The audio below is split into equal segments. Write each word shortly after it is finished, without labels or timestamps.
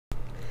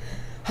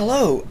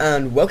Hello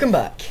and welcome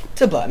back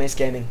to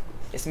BlackMacegaming.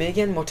 It's me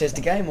again, Mortis the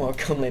Guy, more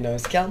commonly known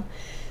as Cam,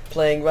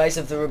 playing Rise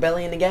of the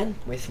Rebellion again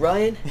with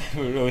Ryan.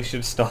 We really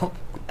should stop.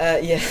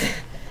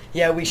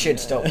 Yeah, we should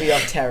stop. We are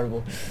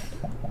terrible.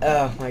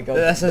 Oh my god.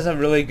 This is a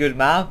really good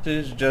map.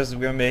 It's just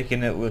we're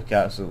making it look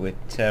absolutely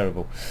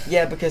terrible.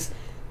 Yeah, because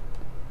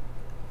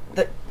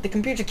the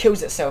computer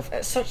kills itself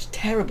at such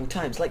terrible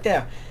times. Like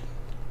there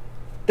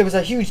was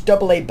a huge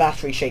AA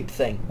battery shaped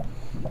thing,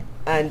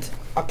 and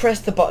I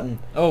pressed the button.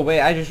 Oh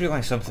wait, I just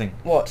realised something.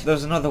 What?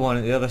 There's another one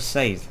at the other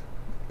side.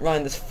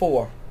 Ryan, there's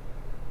 4.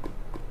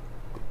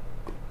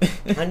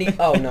 I need.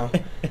 Oh no.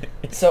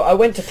 So I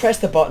went to press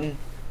the button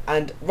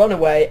and run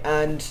away,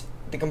 and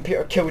the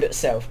computer killed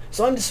itself.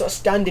 So I'm just sort of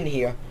standing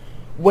here,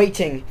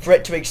 waiting for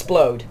it to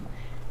explode.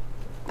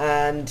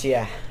 And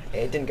yeah,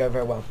 it didn't go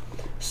very well.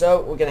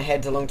 So we're gonna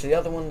head along to the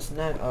other ones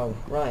now. Oh,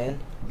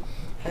 Ryan,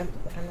 how am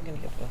I gonna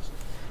get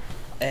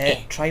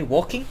past? Try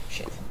walking.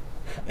 Shit.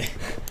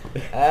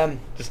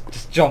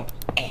 Just jump.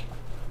 I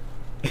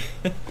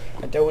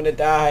don't want to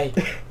die.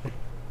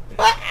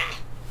 Right.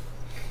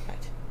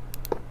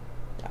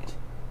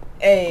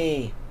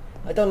 Hey,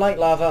 I don't like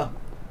lava.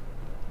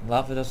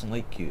 Lava doesn't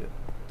like you.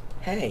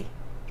 Hey,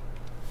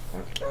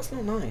 that's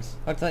not nice.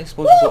 How did that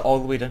explosion go all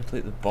the way down to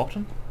like the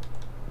bottom?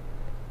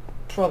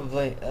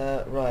 Probably.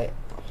 Right.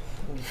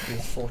 I need to do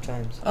this 4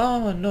 times.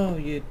 Oh no,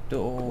 you do.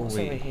 Oh What's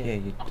over wait, here? yeah,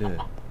 you do.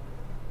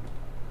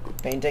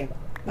 Painting.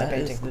 My That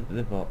is painting.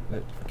 the bot.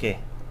 Okay.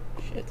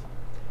 Shit.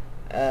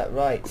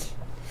 Right.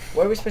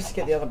 Where are we supposed to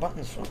get the other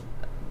buttons from?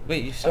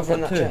 Wait, you've still Over in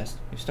got that 2. chest.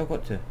 You've still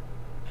got 2.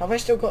 Have I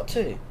still got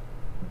 2?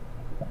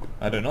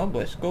 I don't know, but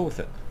let's go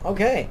with it.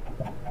 Okay.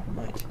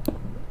 Right.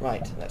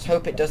 Right. Let's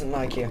hope it doesn't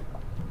like you.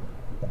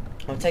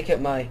 I'll take out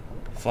my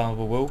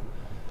Flammable wool.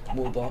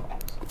 wool block.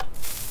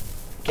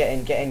 Get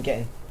in, get in, get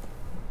in.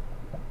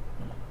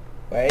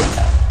 Wait.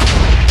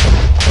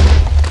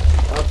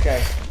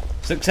 Okay.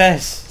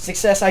 Success!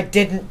 Success, I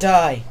didn't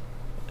die.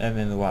 And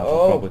then the lava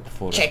Oh, probably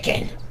before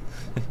chicken.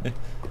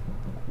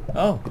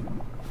 Oh.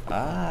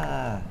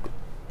 Ah.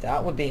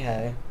 That would be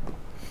how.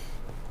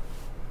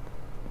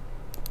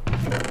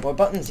 More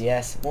buttons,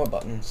 yes. More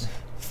buttons.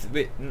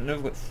 Wait, no,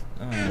 we've got...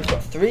 We've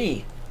got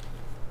 3.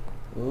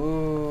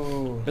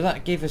 Ooh. But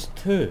that gave us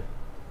 2.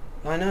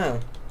 I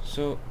know.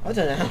 So... I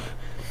don't know.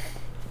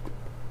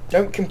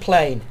 Don't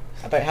complain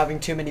about having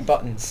too many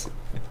buttons.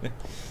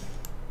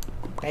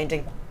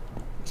 Painting.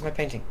 What's my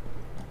painting?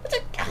 What's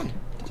a gun?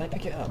 Did I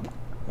pick it up?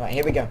 Right,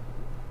 here we go.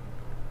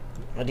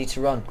 Ready to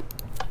run.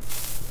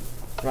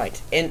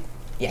 Right, in.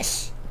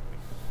 Yes.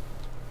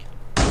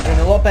 We're doing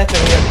a lot better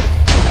here.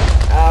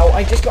 Ow,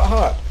 I just got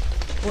hurt.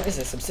 What is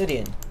this,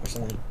 obsidian or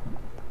something?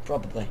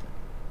 Probably.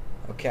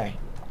 Okay.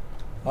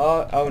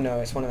 Oh no,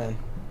 it's one of them.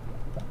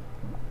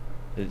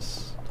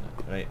 It's...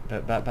 Right,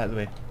 back the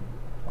way.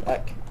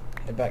 Back.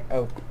 Head back.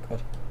 Oh,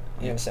 God.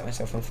 I'm gonna set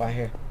myself on fire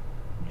here.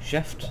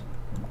 Shift.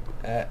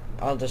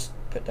 I'll just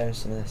put down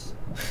some of this.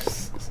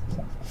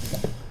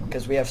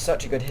 Because we have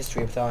such a good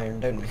history with iron,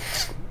 don't we?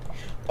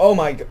 Oh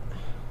my god.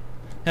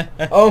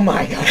 Oh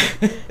my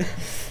god.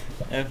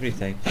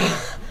 Everything.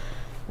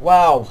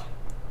 Wow.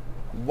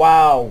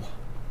 Wow.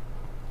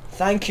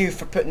 Thank you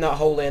for putting that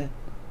hole in.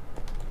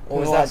 Or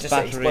was that just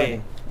it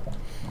exploding?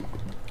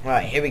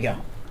 Right, here we go.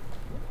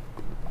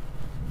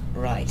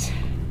 Right.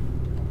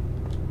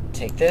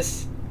 Take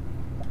this.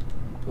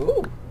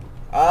 Ooh.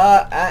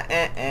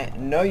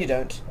 No you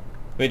don't.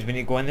 Wait, do we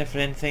need to go in there for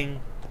anything?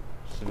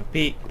 Just have a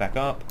peek, back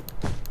up.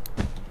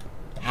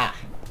 Ha.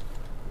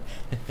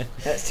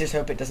 Let's just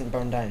hope it doesn't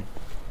burn down.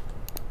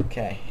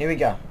 Okay, here we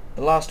go.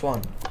 The last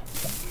one.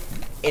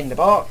 In the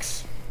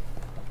box.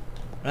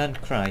 And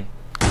cry.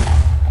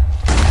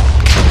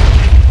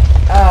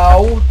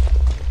 Ow!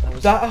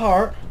 That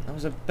hurt. That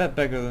was a bit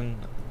bigger than...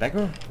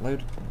 Bigger?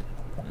 Loud?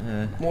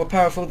 More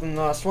powerful than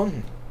the last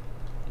one.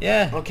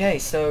 Yeah. Okay,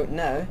 so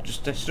now...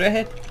 Just straight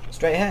ahead.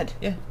 Straight ahead.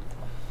 Yeah.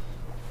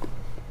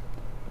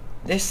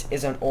 This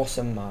is an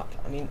awesome map.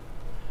 I mean,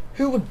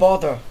 who would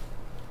bother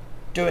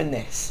doing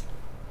this?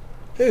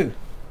 Who?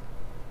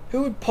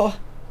 Who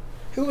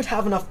would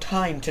have enough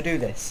time to do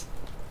this?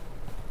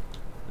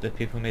 The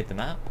people who made the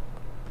map.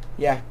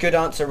 Yeah, good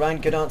answer,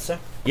 Ryan, good answer.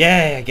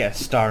 Yeah, I get a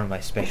star on my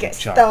You special get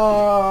chart.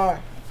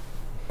 star!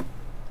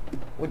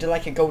 Would you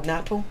like a golden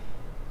apple?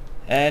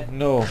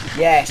 No.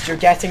 Yes, you're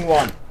getting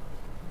one.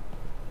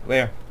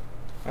 Where?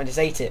 I just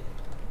ate it.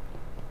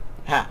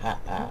 Ha ha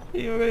ha.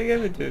 You were going to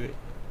give it to me.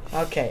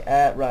 Okay,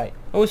 right.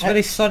 Oh, it's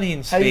very sunny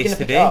in How are you space gonna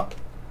pick today. it up?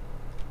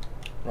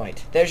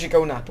 Right, there's your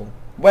golden apple.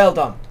 Well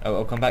done.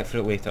 I'll come back for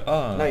it later.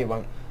 Oh. No, you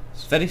won't.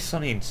 It's very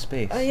sunny in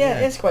space. Oh yeah,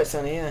 it's quite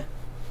sunny, yeah.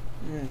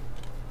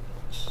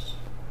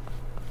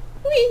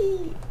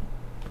 Whee!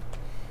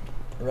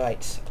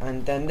 Right,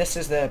 and then this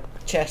is the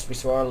chest we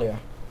saw earlier.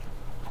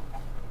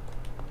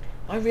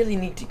 I really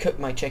need to cook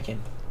my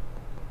chicken.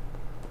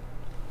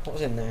 What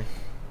was in there?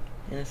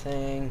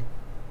 Anything?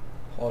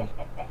 Hold.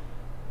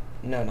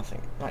 No,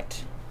 nothing.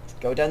 Right. Let's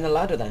go down the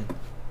ladder then.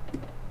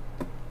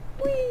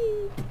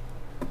 Whee!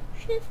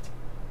 Shift.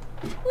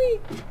 Whee!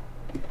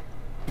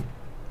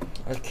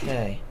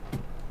 Okay.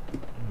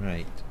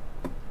 Right.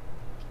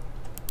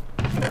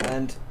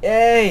 And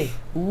yay!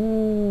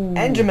 Ooh.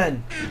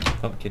 Enderman.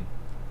 Pumpkin.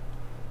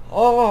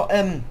 Oh,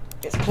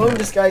 it's clone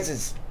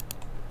disguises.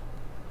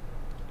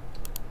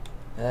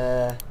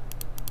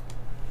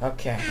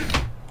 Okay.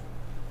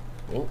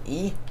 Oh,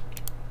 E.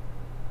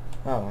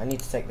 Oh, I need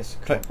to take this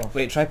crap off.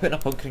 Wait, try putting a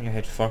pumpkin in your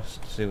head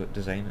first to see what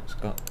design it's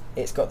got.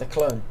 It's got the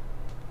clone.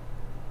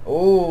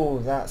 Oh,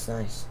 that's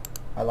nice.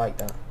 I like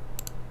that.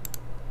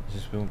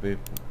 This won't be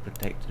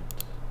protected.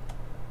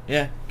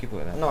 Yeah, keep it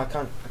like that. No, I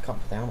can't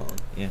put the helmet on.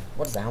 Yeah.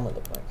 What does the helmet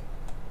look like?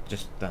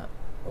 Just that.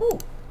 Ooh.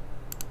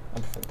 I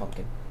prefer the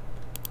pumpkin.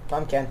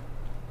 Pumpkin.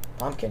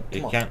 Pumpkin. Come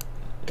You on. can't.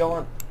 Go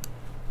on.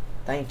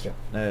 Thank you.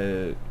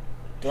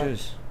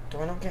 Shoes. Do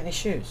I not get any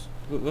shoes?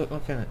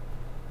 Look in it.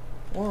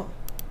 What?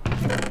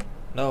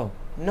 No.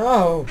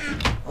 No!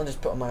 I'll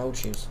just put on my old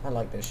shoes. I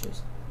like those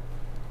shoes.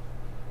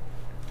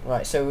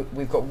 Right, so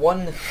we've got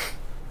one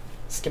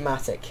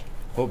schematic.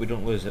 Hope we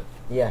don't lose it.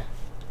 Yeah.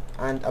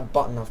 And a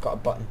button. I've got a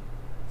button.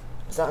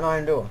 Is that an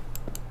iron door?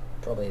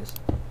 Probably is.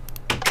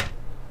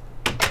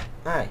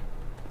 Aye.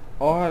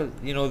 Or,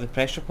 you know, the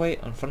pressure plate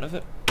on front of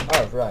it.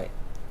 Oh, right.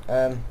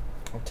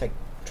 I'll try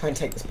and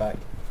take this back.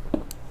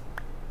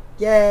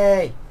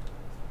 Yay!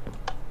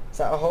 Is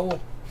that a hole?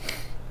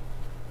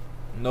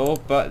 No,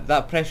 but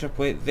that pressure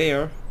plate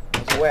there.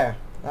 Where?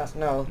 That's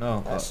no.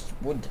 No. That's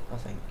wood, I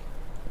think.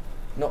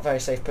 Not very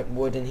safe putting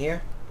wood in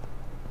here.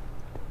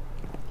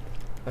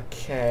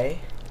 Okay.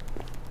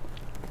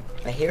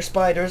 I hear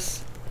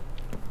spiders.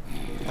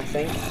 I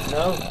think.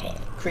 No.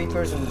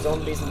 Creepers and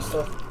zombies and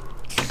stuff.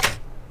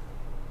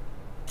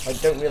 I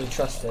don't really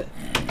trust it.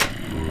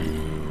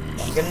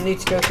 I'm gonna need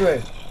to go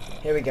through.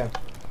 Here we go.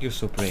 You're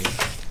so brave.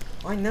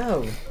 I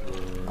know.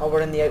 Oh,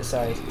 we're in the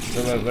outside.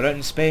 We're out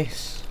in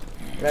space.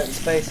 We're out in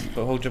space.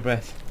 But hold your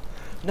breath.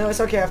 No, it's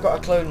okay. I've got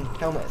a clone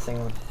helmet thing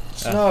on.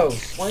 Snow.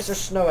 Why is there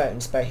snow out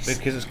in space?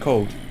 Because it's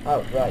cold.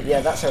 Oh, right.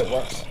 Yeah, that's how it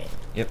works.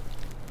 Yep.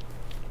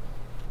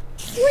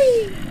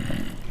 Whee!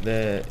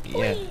 The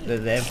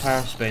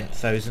Empire spent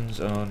thousands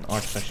on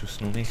artificial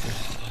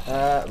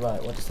snowmakers.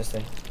 Right. What does this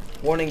say?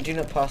 Warning: do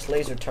not pass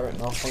laser turret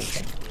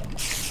malfunction.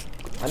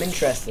 I'm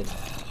interested.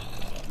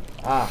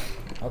 Ah.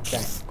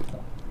 Okay.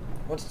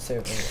 What does it say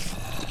over here?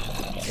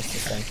 Just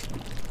this thing.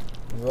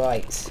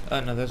 Right. Oh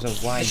no, there's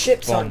a wide The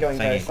ships bomb aren't going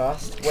very thingy.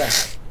 fast. Where?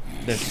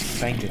 They're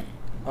behind you.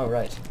 Oh,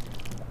 right.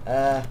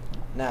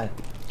 Now.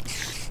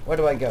 Where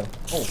do I go?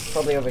 Oh,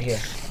 probably over here.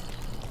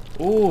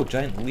 Oh,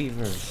 giant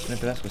levers.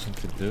 Maybe that's got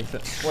something to do with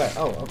it. Where?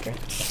 Oh, okay.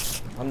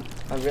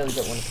 I really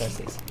don't want to press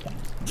these.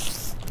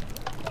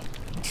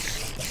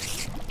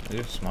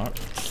 You're smart.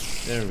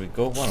 There we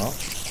go, one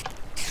off.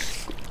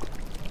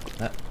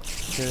 That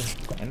do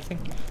anything?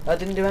 That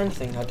didn't do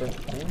anything, I don't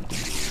think.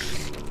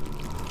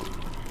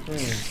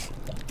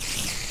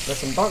 There's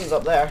some buttons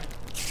up there.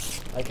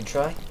 I can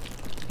try.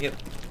 Yep.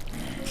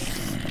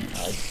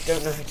 I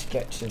don't know how to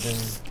get to them.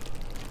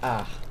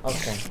 Ah,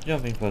 okay.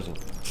 Jumping puzzle.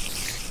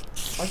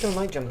 I don't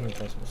like jumping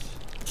puzzles.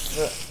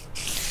 But,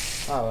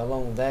 oh,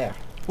 along there.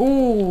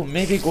 Oh,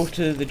 maybe go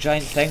to the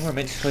giant thing we're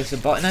meant to place a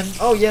button in.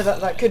 Oh yeah,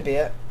 that could be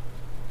it.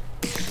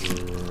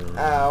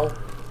 Ow.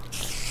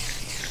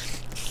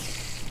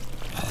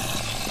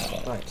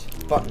 Right,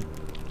 button.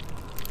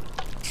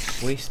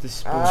 Waste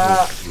disposal.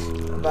 Ah,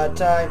 bad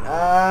time.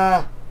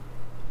 Ah.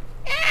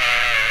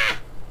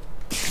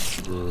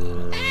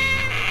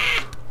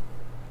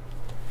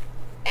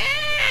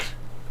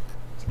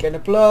 It's gonna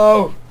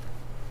blow.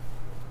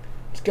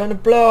 It's gonna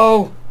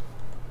blow.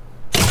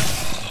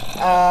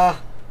 Ah.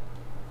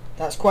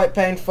 That's quite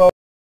painful.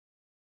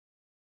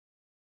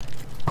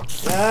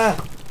 Ah.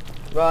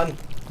 Run.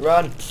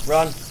 Run.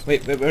 Run.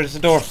 Wait, where's the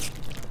door?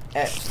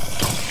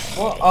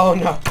 What? Oh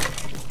no.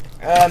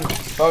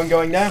 Phone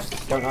going now.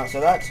 Don't answer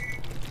that.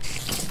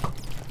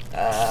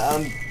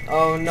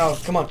 Oh no.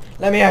 Come on.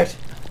 Let me out.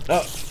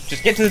 No,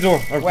 just get to the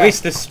door or Where?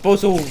 waste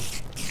disposal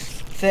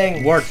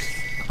Thing. word.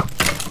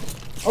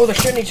 Oh, they're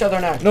shooting each other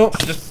now. No,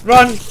 just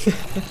run.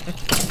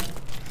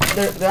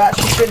 They're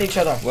actually shooting each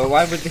other. Well,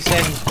 why would they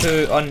send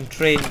two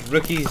untrained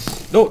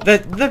rookies? No,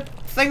 the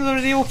thing's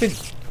already open.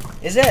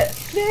 Is it?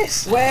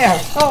 Yes. Where?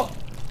 Oh,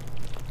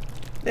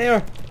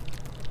 there.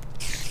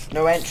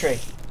 No entry.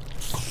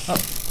 Oh,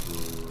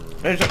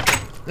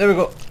 there we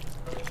go.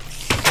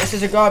 This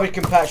is a garbage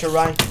compactor,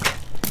 Ryan.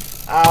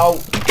 Ow.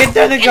 Get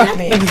down the Get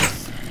me. gun.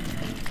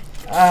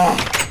 Ah.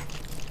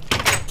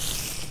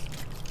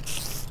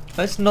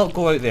 Let's not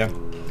go out there.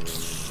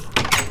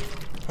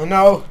 Oh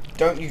no.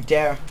 Don't you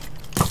dare.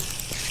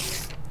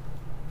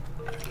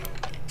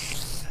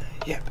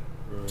 Yep.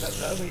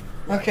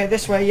 Okay,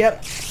 this way,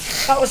 yep.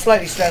 That was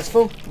slightly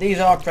stressful. These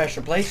are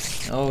pressure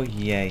plates. Oh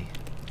yay.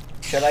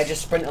 Should I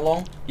just sprint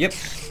along? Yep.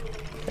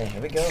 Okay,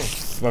 here we go.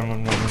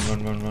 Run.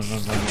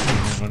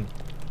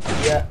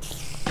 Yeah.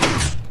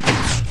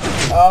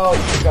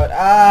 Oh god.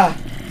 Ah.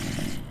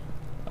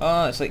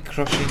 Oh, it's like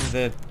crushing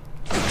the...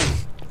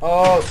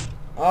 Oh.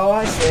 Oh,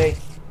 I see.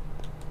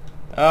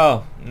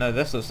 Oh, no,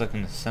 this looks like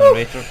an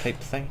incinerator type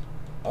thing.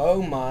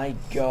 Oh my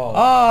god.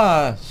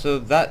 Ah, so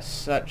that's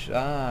such...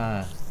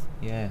 Ah,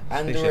 yeah.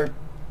 And spaceship. there were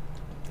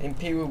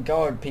Imperial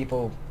Guard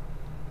people.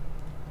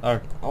 Or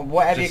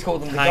whatever you just call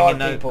them, the hanging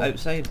guard out people.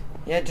 outside.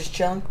 Yeah, just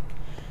chilling.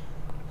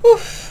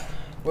 Oof.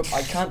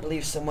 I can't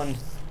believe someone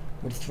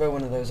would throw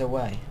one of those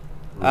away.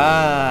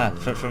 Ah,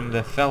 from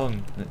the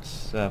film.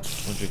 It's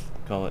what do you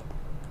call it?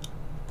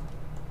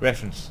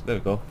 Reference. There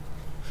we go.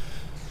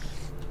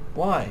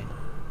 Why?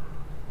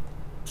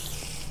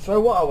 Throw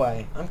what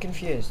away? I'm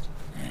confused.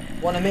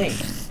 One of me?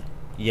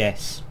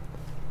 Yes.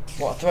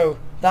 What, throw?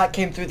 That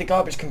came through the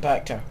garbage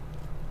compactor.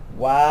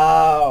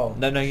 Wow.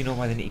 Now you know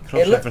why they need to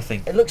crush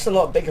everything. It looks a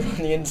lot bigger on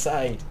the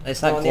inside.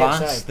 It's than that on the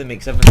glass outside. that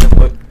makes everything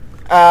look...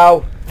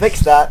 Ow! Fix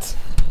that.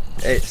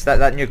 It's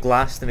that new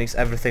glass that makes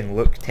everything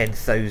look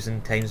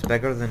 10,000 times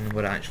bigger than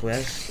what it actually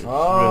is. It's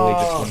really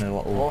just one of the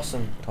little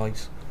awesome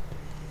toys.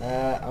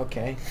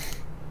 Okay.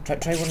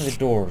 Try one of the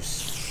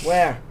doors.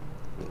 Where?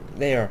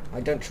 There.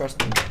 I don't trust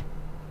them.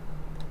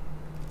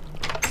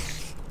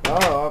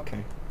 Oh,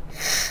 okay.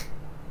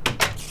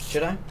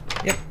 Should I?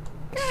 Yep.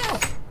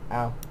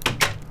 Ow.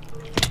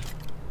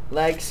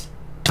 Legs.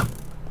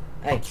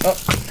 Hey. Oh.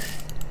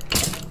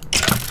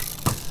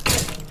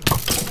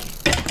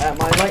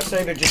 My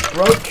lightsaber just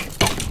broke.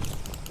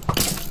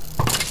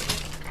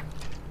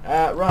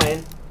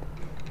 Ryan.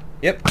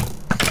 Yep.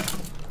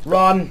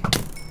 Run.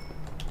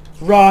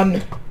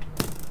 Run.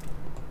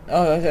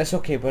 Oh, that's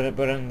okay, but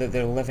we're in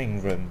their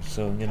living room,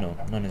 so, you know,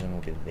 none of them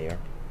will be there.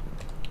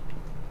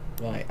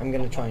 Right, I'm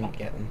gonna try and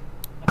get them.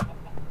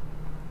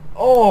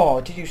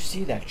 Oh, did you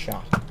see that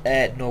shot?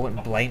 No, I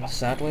went blind,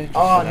 sadly. Just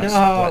Oh, for that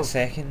no. split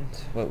second.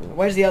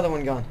 Where's the other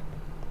one gone?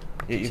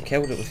 You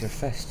killed it with your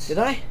fists. Did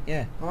I?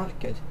 Yeah. Oh, that's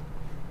good.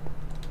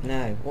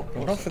 Now, Well,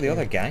 not for the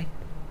other guy.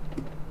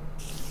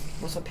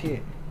 What's up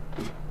here?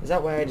 Is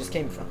that where I just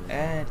came from?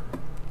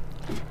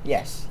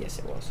 Yes,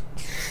 it was.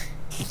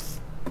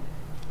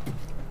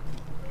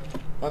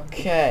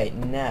 Okay,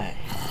 now.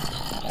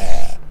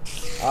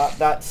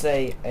 That's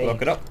a...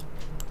 Lock it up.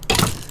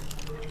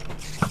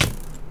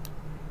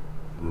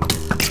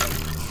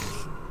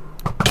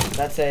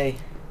 That's a...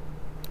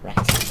 Right.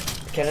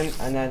 Kill him,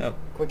 and then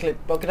quickly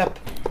block it up.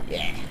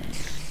 Yeah.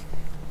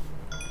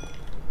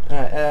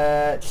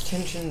 Alright,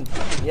 detention...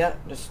 Yeah,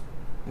 just...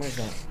 Where's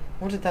that?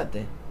 What did that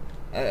do?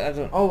 I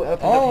don't... Oh, it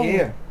opened up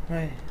here.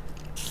 Right.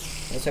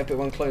 Let's hope it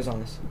won't close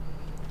on us.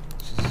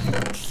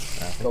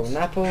 Golden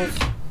apples.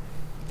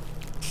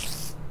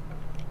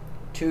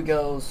 2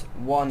 girls,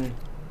 1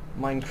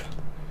 Minecraft.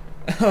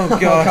 Oh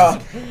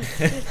god.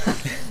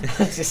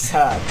 That's just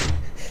sad.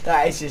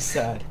 That is just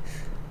sad.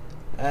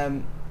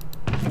 Are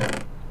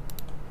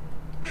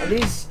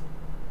these...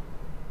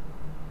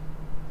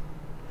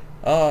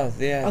 Oh,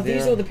 yeah. Are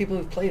these all the people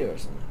who've played it or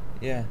something?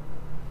 Yeah.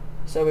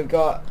 So we've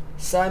got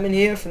Simon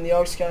here from the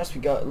Ogscast,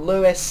 we got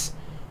Lewis,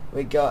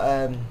 we got,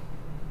 I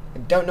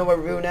don't know her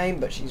real name,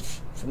 but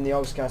she's from the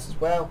Ogscast as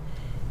well,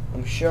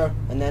 I'm sure,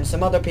 and then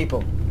some other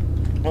people.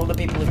 All the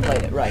people who've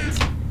played it, right.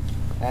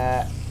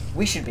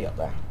 We should be up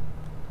there.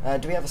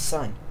 Do we have a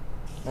sign?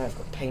 No, I've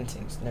got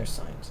paintings, no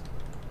signs.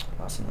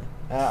 That's annoying.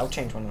 I'll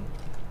change one of them.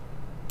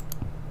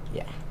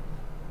 Yeah.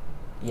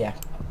 Yeah.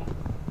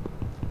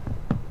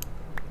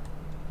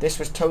 This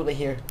was totally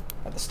here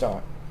at the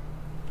start.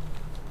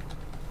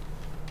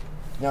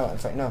 No, in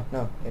fact, no.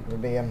 It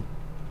would be, I'll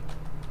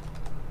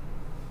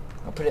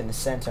put it in the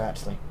center,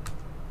 actually.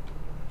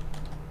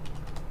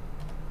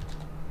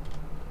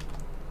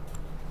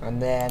 And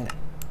then,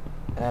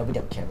 we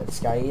don't care about the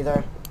sky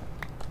either.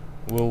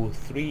 World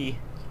 3.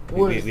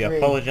 World We 3.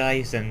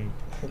 apologise in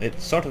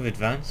it's sort of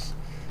advance.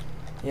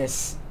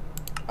 Yes.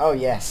 Oh,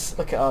 yes.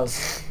 Look at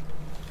us.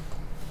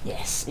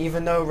 Yes.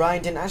 Even though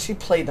Ryan didn't actually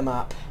play the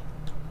map.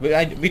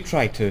 We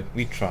tried to.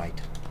 We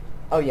tried.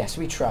 Oh, yes,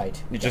 we tried.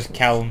 We Just definitely-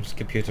 Callum's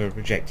computer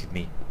rejected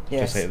me.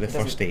 Yes, Just like the it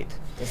doesn't- first date.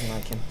 Doesn't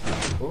like him.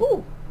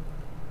 Ooh.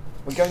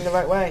 We're going the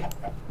right way.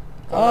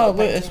 Oh, Another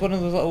look, it's painting. one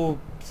of those little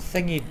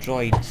thingy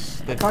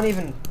droids. I That can't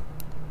even...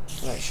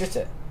 Right, shoot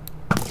it.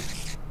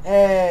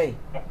 Hey!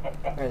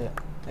 Where is it?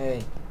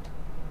 Hey.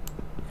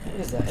 What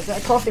is that? Is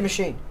that a coffee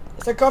machine?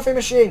 It's a coffee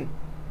machine!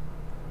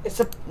 It's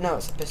a... No,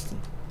 it's a piston.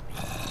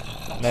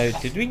 Now,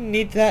 did we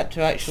need that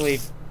to actually...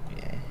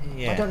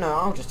 Yeah. I don't know,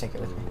 I'll just take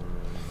it with me.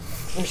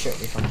 I'm sure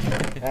it'll be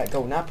fine.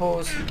 Golden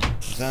apples.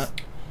 Is that...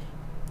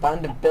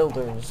 Band of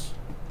builders.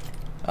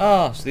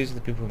 Oh, so these are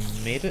the people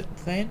who made it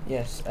then?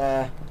 Yes,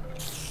 oh,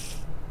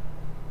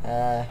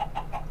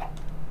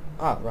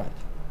 right.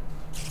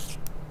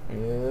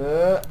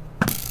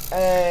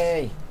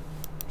 Hey!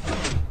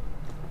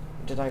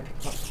 Did I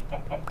pick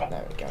up?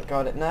 There we go,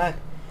 got it now.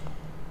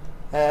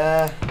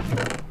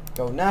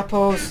 Golden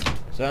apples.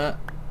 Is that...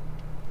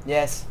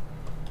 Yes.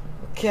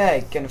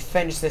 Okay, gonna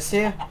finish this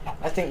here.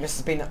 I think this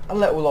has been a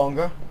little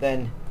longer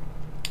than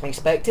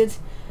expected.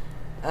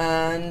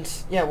 And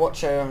yeah,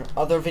 watch our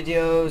other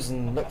videos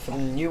and look for the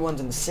new ones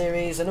in the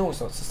series and all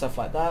sorts of stuff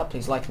like that.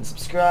 Please like and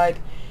subscribe,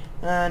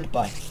 and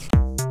bye.